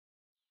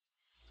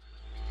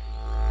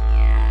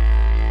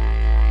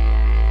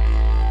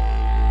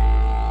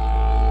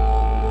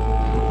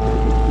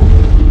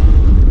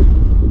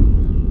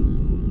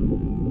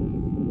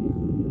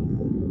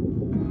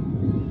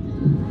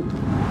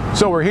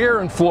So we're here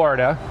in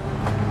Florida,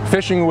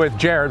 fishing with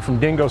Jared from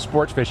Dingo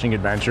Sports Fishing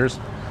Adventures.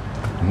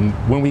 And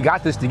when we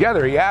got this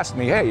together, he asked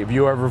me, hey, have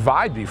you ever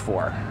vibed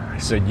before? I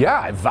said,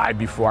 yeah, I've vibed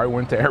before. I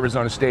went to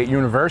Arizona State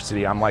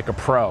University. I'm like a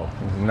pro.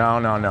 No.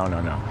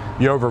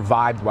 You ever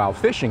vibed while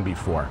fishing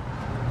before?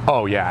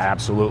 Oh yeah,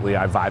 absolutely,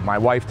 I vibe. My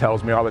wife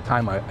tells me all the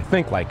time, I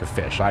think like a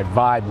fish. I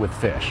vibe with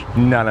fish.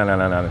 No.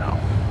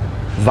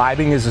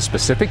 Vibing is a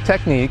specific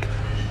technique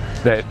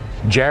that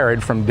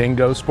Jared from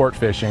Dingo Sport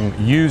Fishing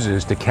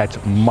uses to catch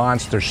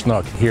monster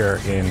snook here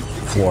in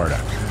Florida.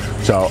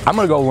 So I'm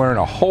gonna go learn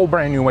a whole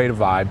brand new way to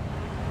vibe.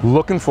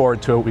 Looking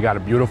forward to it. We got a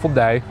beautiful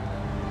day,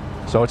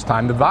 so it's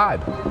time to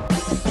vibe.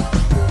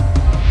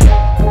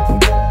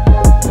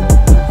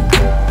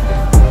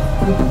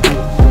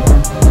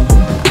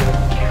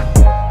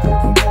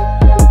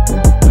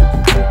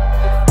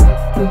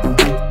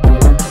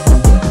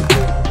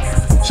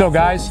 So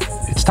guys,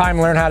 it's time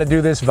to learn how to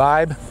do this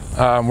vibe.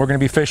 We're going to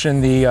be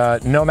fishing the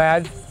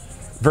Nomad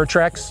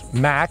Vertrex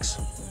Max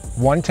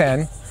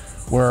 110.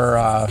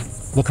 We're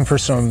looking for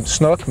some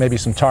snook, maybe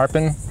some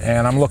tarpon,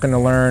 and I'm looking to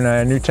learn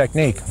a new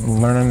technique.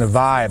 I'm learning the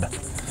vibe.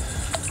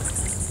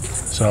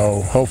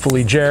 So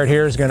hopefully Jared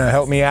here is going to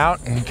help me out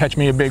and catch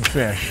me a big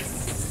fish.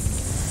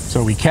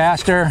 So we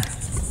cast her.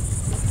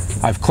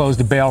 I've closed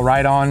the bail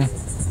right on.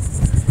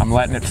 I'm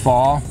letting it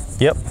fall.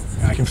 Yep.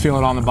 I can feel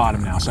it on the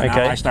bottom now, so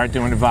now I start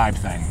doing the vibe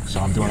thing.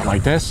 So I'm doing it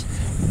like this.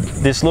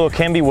 This lure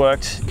can be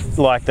worked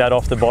like that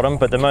off the bottom,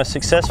 but the most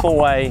successful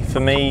way for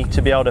me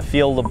to be able to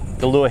feel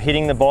the lure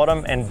hitting the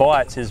bottom and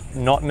bites is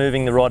not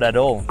moving the rod at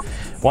all.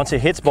 Once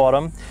it hits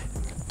bottom,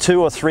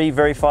 2 or 3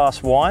 very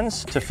fast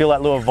winds to feel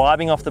that lure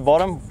vibing off the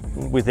bottom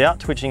without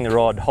twitching the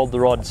rod. Hold the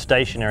rod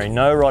stationary,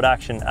 no rod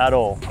action at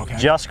all. Okay.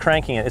 Just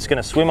cranking it. It's going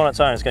to swim on its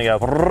own. It's going to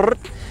go,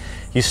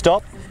 you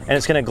stop, and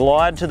it's going to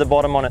glide to the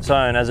bottom on its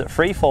own. As it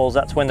free falls,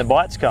 that's when the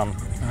bites come.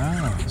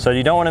 Ah. So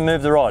you don't want to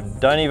move the rod.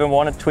 Don't even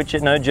want to twitch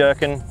it, no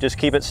jerking. Just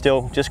keep it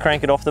still. Just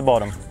crank it off the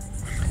bottom.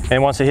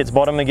 And once it hits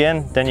bottom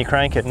again, then you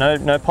crank it.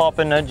 No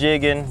popping, no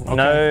jigging,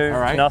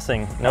 no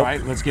nothing. Nope. All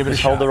right, let's give it a shot.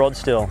 Just hold the rod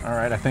still. All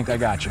right, I think I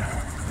got you. A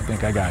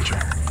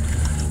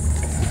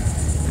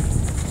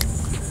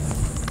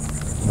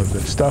little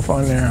bit of stuff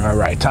on there. All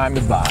right, time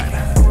to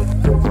vibe.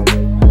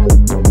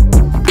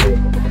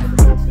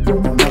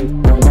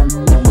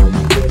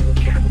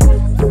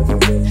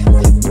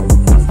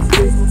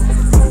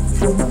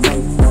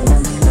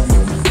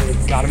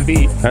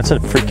 Beat. That's a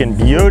freaking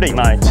beauty,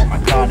 mate. Oh my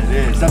God, it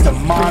is. That's a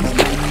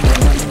monster.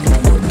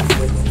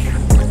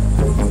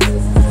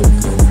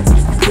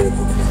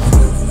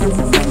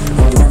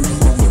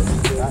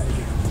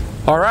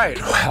 All right,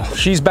 well,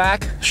 she's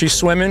back. She's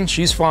swimming.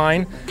 She's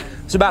fine.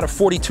 It's about a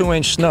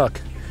 42-inch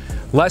snook.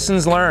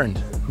 Lessons learned.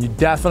 You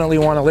definitely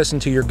want to listen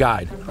to your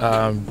guide.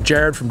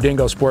 Jared from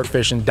Dingo Sport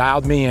Fishing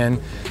dialed me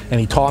in, and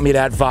he taught me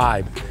that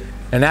vibe.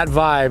 And that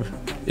vibe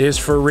is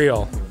for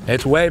real.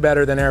 It's way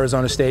better than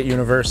Arizona State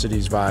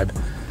University's vibe.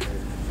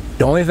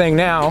 The only thing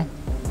now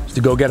is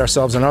to go get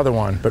ourselves another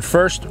one. But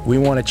first, we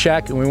want to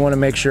check and we want to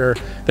make sure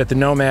that the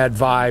Nomad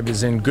vibe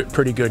is in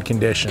pretty good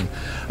condition.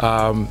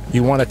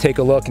 You want to take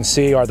a look and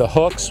see, are the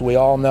hooks? We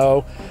all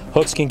know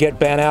hooks can get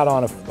bent out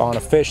on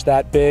a fish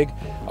that big.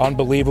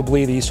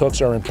 Unbelievably, these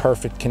hooks are in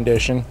perfect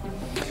condition.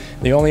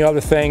 The only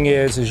other thing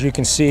is, as you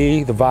can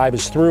see, the vibe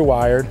is through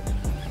wired.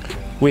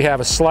 We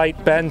have a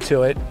slight bend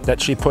to it that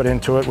she put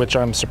into it, which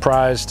I'm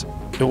surprised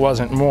it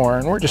wasn't more,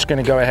 and we're just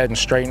going to go ahead and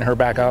straighten her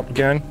back up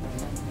again.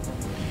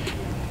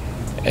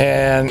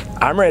 And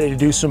I'm ready to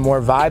do some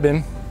more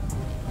vibing.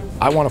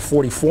 I want a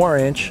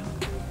 44-inch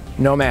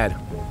Nomad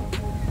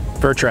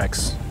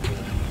Vertrex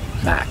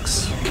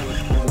Max.